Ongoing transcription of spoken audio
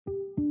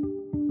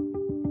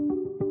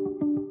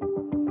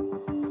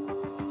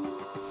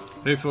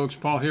Hey folks,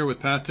 Paul here with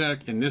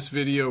PatTech. In this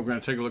video, we're going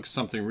to take a look at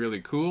something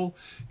really cool,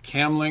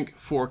 Camlink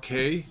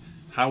 4K,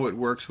 how it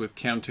works with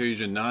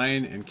Camtasia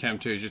 9 and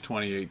Camtasia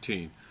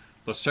 2018.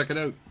 Let's check it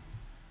out.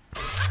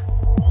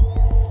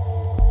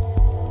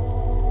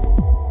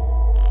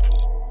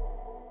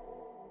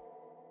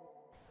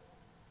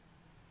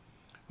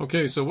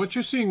 Okay, so what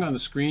you're seeing on the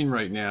screen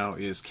right now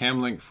is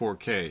Camlink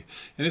 4K,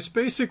 and it's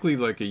basically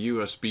like a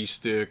USB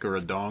stick or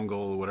a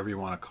dongle, whatever you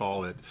want to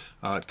call it.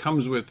 It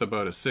comes with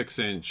about a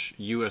 6-inch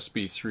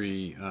USB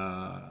 3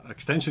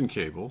 extension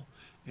cable,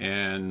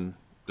 and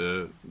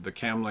the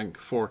Camlink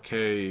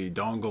 4K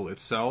dongle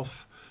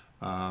itself.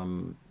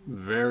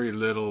 Very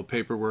little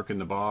paperwork in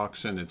the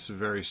box, and it's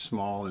very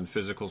small in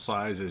physical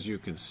size, as you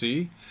can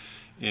see.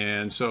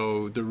 And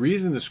so the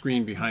reason the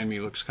screen behind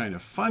me looks kind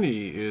of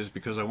funny is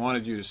because I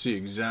wanted you to see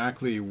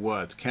exactly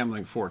what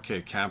Camlink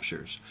 4K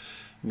captures.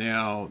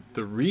 Now,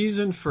 the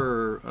reason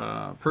for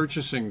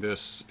purchasing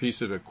this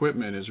piece of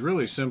equipment is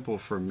really simple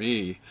for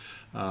me.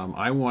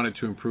 I wanted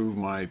to improve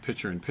my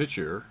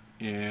picture-in-picture,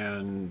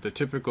 and the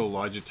typical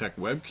Logitech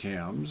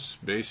webcams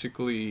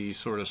basically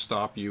sort of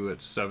stop you at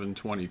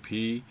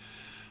 720p.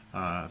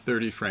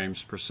 30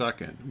 frames per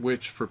second,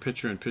 which for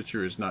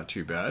picture-in-picture is not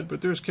too bad, but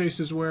there's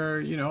cases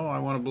where, you know, I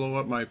want to blow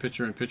up my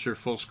picture-in-picture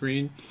full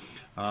screen,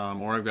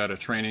 or I've got a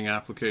training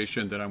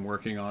application that I'm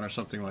working on or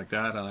something like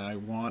that, and I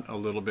want a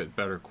little bit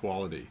better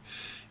quality.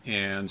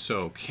 And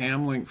so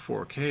Camlink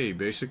 4K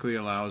basically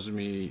allows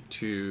me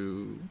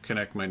to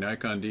connect my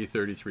Nikon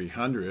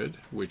D3300,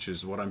 which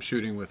is what I'm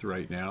shooting with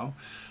right now,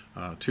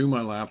 to my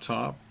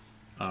laptop.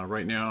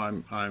 Right now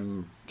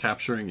I'm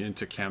capturing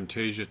into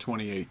Camtasia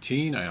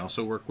 2018. I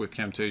also work with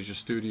Camtasia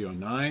Studio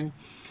 9,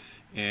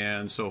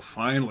 and so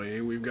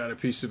finally we've got a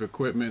piece of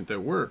equipment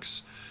that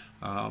works,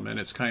 and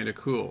it's kind of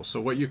cool.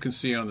 So what you can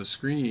see on the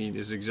screen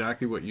is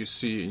exactly what you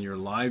see in your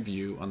live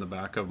view on the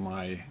back of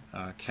my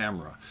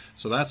camera.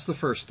 So that's the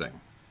first thing.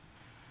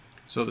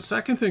 So the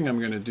second thing I'm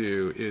going to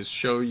do is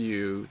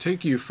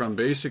take you from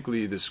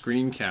basically the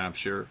screen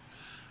capture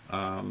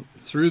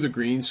through the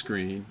green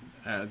screen,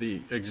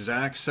 the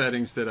exact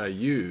settings that I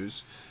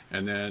use,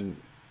 and then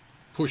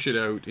push it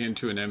out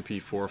into an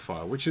MP4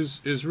 file, which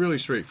is really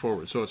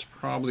straightforward. So it's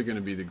probably going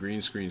to be the green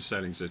screen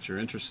settings that you're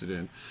interested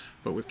in.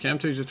 But with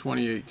Camtasia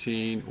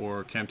 2018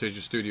 or Camtasia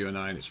Studio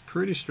 9, it's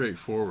pretty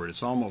straightforward.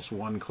 It's almost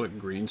one-click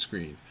green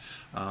screen,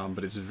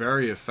 but it's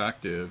very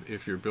effective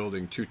if you're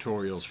building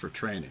tutorials for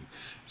training.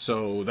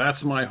 So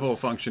that's my whole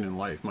function in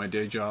life. My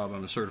day job,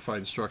 I'm a certified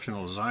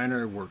instructional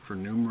designer, work for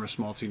numerous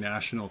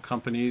multinational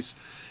companies,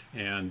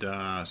 and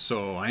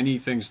so I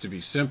need things to be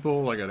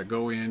simple. I got to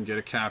go in, get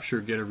a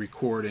capture, get a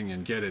recording,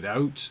 and get it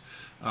out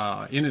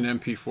in an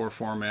MP4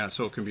 format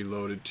so it can be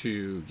loaded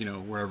to, you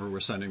know, wherever we're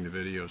sending the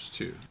videos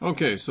to.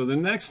 Okay, so the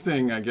next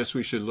thing I guess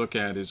we should look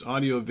at is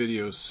audio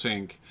video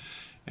sync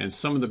and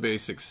some of the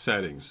basic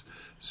settings.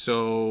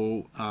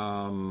 So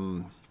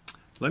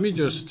let me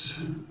just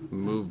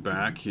move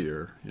back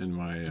here in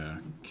my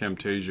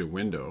Camtasia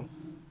window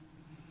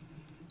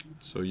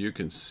so you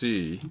can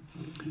see.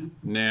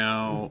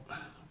 Now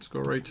let's go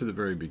right to the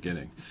very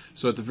beginning.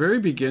 So at the very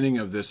beginning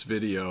of this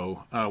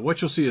video,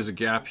 what you'll see is a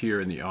gap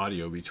here in the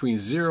audio between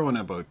 0 and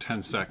about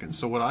 10 seconds.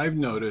 So what I've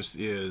noticed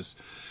is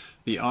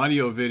the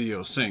audio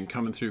video sync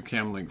coming through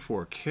Camlink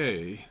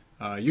 4K,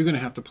 you're going to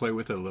have to play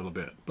with it a little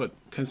bit. But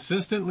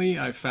consistently,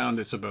 I've found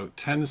it's about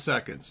 10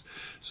 seconds.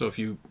 So if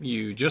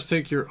you just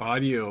take your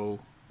audio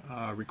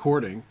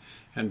recording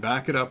and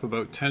back it up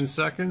about 10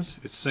 seconds,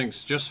 it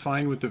syncs just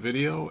fine with the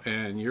video,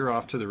 and you're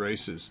off to the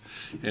races.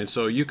 And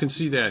so you can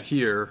see that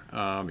here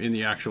in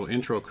the actual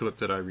intro clip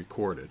that I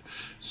recorded.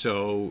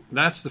 So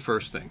that's the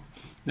first thing.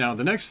 Now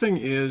the next thing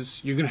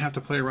is you're going to have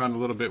to play around a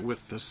little bit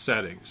with the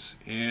settings,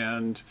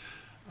 and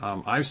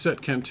I've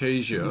set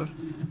Camtasia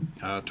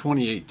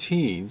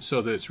 2018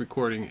 so that it's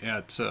recording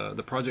at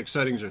the project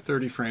settings are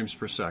 30 frames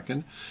per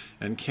second,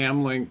 and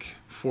Camlink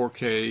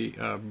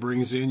 4K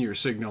brings in your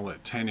signal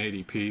at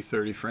 1080p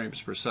 30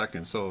 frames per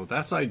second, so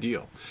that's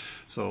ideal.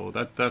 So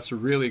that's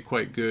really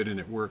quite good, and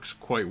it works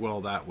quite well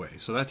that way.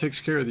 So that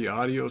takes care of the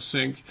audio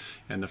sync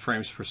and the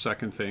frames per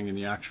second thing in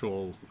the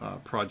actual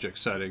project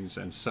settings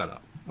and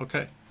setup.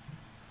 Okay,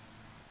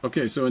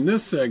 so in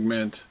this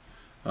segment,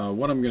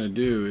 what I'm going to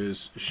do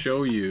is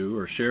show you,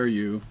 or share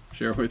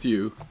with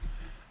you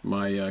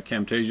my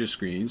Camtasia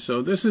screen.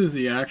 So this is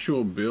the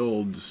actual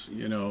build,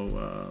 you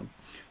know,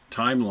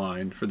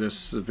 timeline for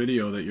this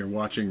video that you're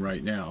watching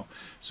right now.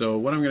 So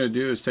what I'm going to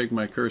do is take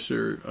my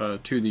cursor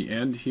to the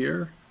end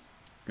here.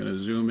 I'm going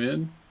to zoom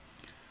in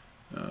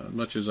as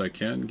much as I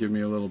can, give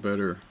me a little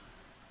better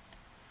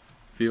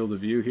field of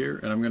view here,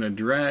 and I'm going to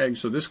drag.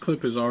 So this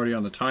clip is already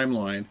on the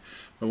timeline,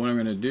 but what I'm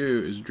going to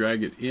do is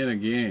drag it in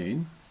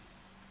again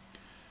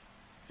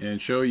and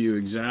show you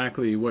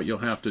exactly what you'll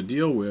have to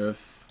deal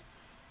with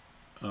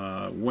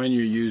when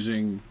you're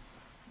using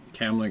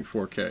Camlink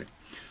 4K.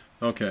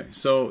 Okay,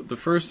 so the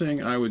first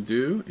thing I would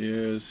do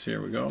is,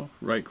 here we go,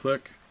 right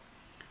click,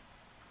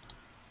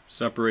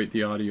 separate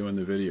the audio and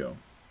the video.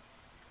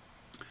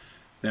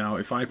 Now,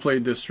 if I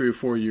played this through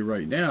for you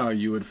right now,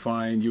 you would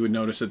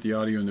notice that the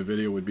audio and the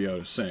video would be out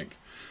of sync.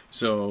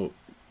 So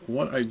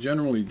what I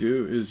generally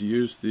do is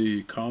use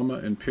the comma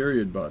and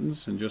period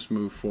buttons and just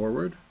move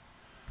forward.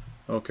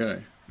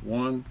 Okay,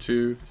 1,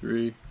 2,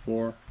 3,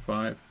 4,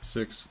 5,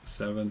 6,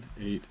 7,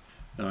 8,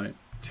 9,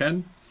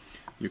 10.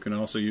 You can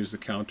also use the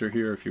counter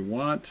here if you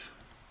want.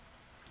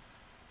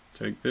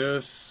 Take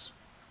this,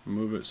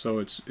 move it so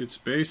it's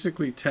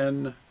basically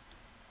 10.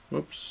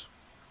 Whoops.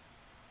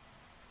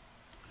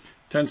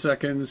 10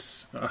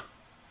 seconds.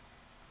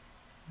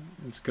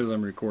 It's because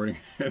I'm recording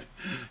it.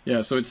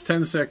 Yeah, so it's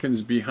 10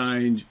 seconds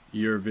behind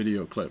your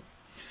video clip.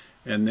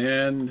 And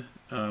then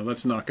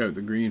let's knock out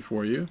the green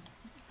for you.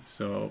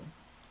 So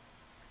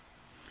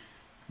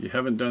you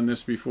haven't done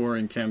this before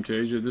in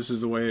Camtasia. This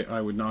is the way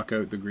I would knock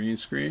out the green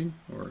screen.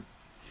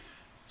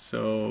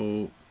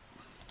 So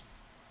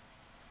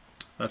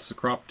that's the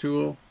crop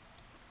tool.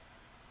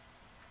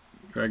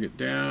 Drag it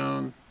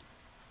down.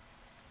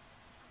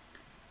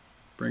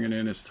 Bring it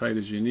in as tight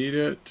as you need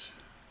it.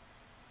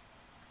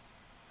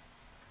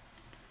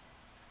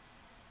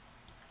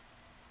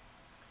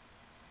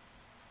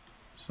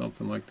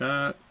 Something like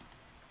that.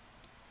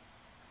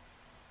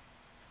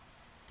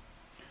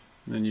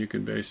 And then you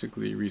can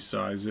basically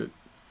resize it.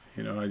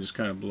 You know, I just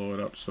kind of blow it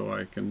up so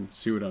I can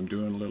see what I'm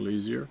doing a little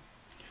easier.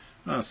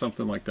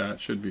 Something like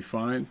that should be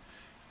fine.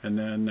 And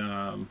then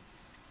I'm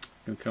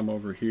going to come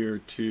over here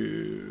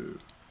to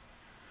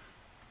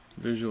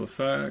Visual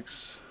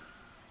Effects.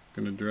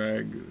 I'm going to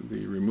drag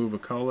the remove a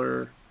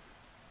color.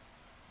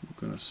 I'm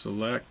going to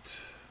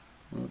select,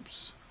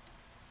 oops.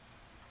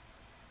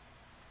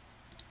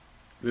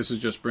 This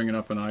is just bringing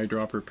up an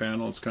eyedropper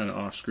panel. It's kind of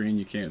off screen,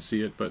 you can't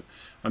see it, but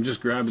I'm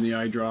just grabbing the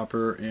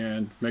eyedropper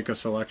and make a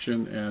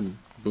selection, and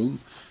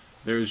boom,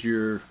 there's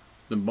the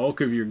bulk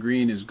of your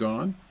green is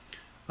gone.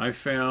 I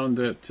found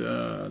that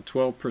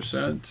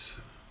 12%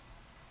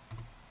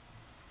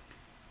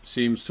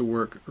 seems to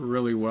work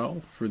really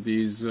well for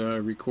these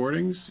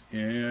recordings,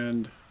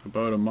 and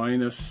about a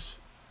minus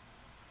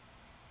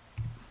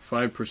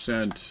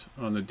 5%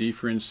 on the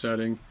defringe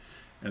setting,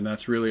 and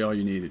that's really all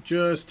you need.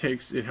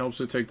 It helps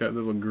to take that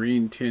little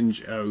green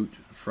tinge out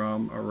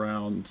from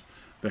around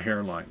the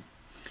hairline.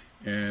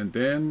 And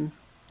then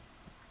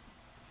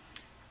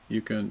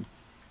you can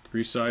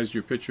resize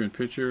your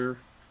picture-in-picture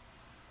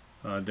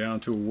down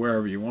to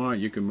wherever you want.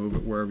 You can move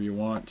it wherever you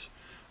want.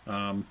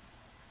 And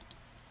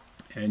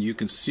you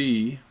can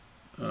see,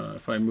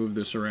 if I move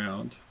this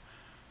around,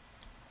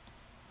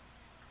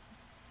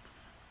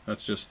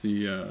 that's just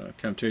the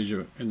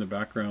Camtasia in the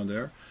background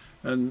there.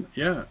 And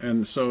yeah,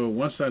 and so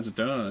once that's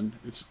done,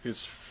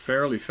 it's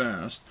fairly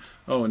fast.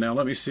 Oh, now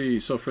let me see.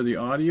 So for the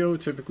audio,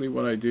 typically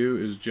what I do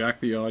is jack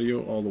the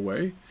audio all the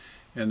way,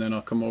 and then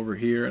I'll come over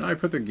here and I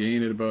put the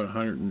gain at about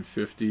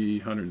 150,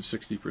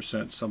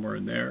 160%, somewhere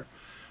in there.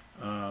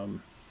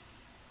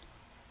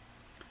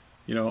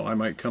 You know, I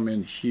might come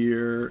in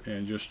here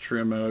and just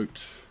trim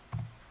out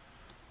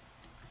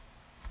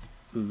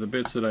the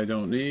bits that I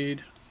don't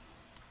need,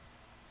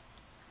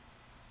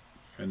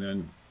 and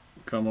then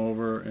come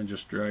over and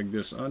just drag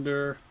this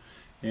under,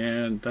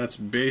 and that's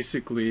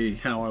basically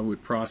how I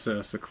would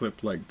process a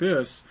clip like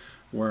this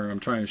where I'm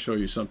trying to show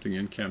you something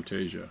in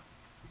Camtasia.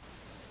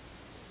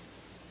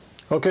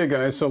 Okay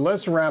guys, so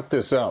let's wrap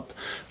this up.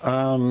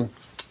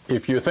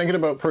 If you're thinking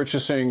about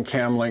purchasing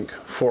Camlink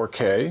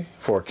 4K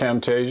for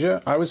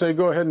Camtasia, I would say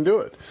go ahead and do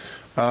it.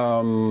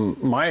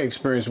 My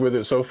experience with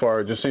it so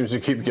far, it just seems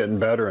to keep getting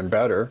better and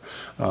better.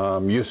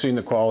 You've seen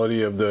the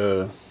quality of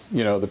the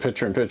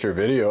picture-in-picture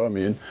video. I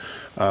mean,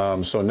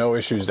 so no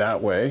issues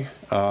that way.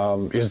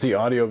 Is the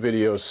audio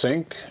video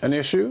sync an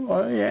issue?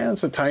 Yeah,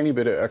 it's a tiny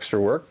bit of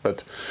extra work,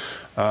 but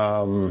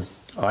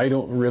I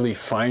don't really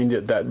find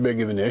it that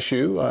big of an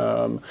issue.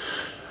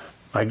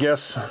 I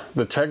guess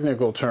the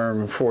technical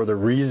term for the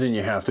reason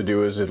you have to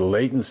do is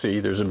latency.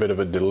 There's a bit of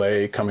a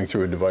delay coming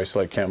through a device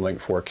like Camlink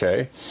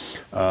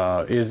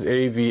 4K. Is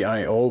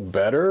AVIO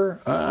better?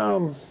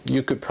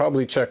 You could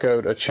probably check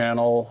out a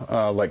channel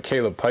like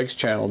Caleb Pike's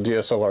channel,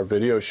 DSLR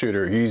Video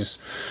Shooter. He's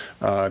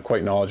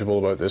quite knowledgeable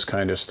about this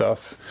kind of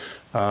stuff.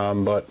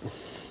 But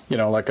you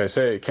know, like I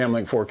say,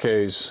 Camlink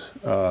 4K is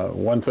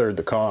 1/3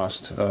 the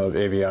cost of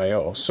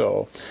AVIO.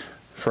 So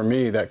for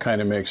me, that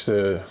kind of makes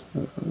the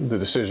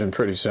decision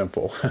pretty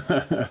simple.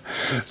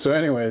 So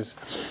anyways,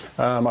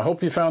 I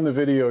hope you found the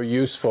video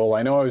useful.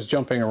 I know I was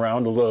jumping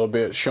around a little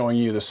bit, showing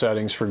you the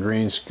settings for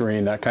green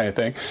screen, that kind of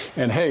thing.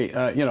 And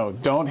hey, you know,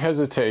 don't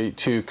hesitate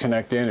to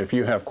connect in if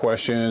you have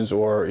questions,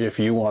 or if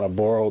you want to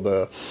borrow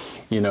the,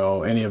 you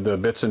know, any of the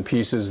bits and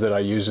pieces that I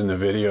use in the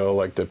video,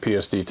 like the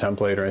PSD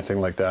template or anything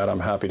like that. I'm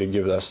happy to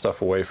give that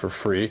stuff away for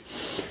free.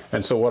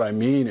 And so what I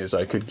mean is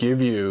I could give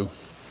you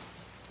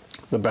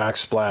the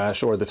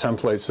backsplash or the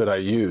templates that I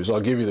use. I'll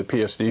give you the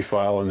PSD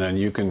file, and then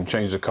you can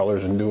change the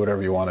colors and do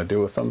whatever you want to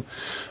do with them.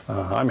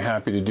 I'm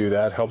happy to do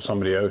that, help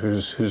somebody out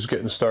who's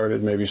getting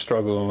started, maybe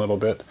struggling a little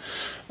bit.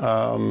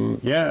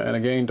 Yeah, and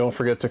again, don't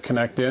forget to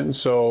connect in.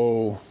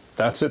 So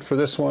that's it for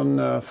this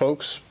one,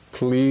 folks.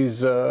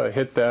 please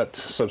hit that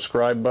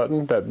subscribe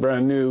button, that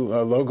brand new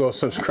logo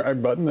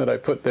subscribe button that I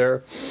put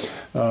there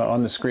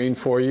on the screen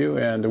for you,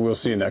 and we'll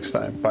see you next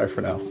time. Bye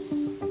for now.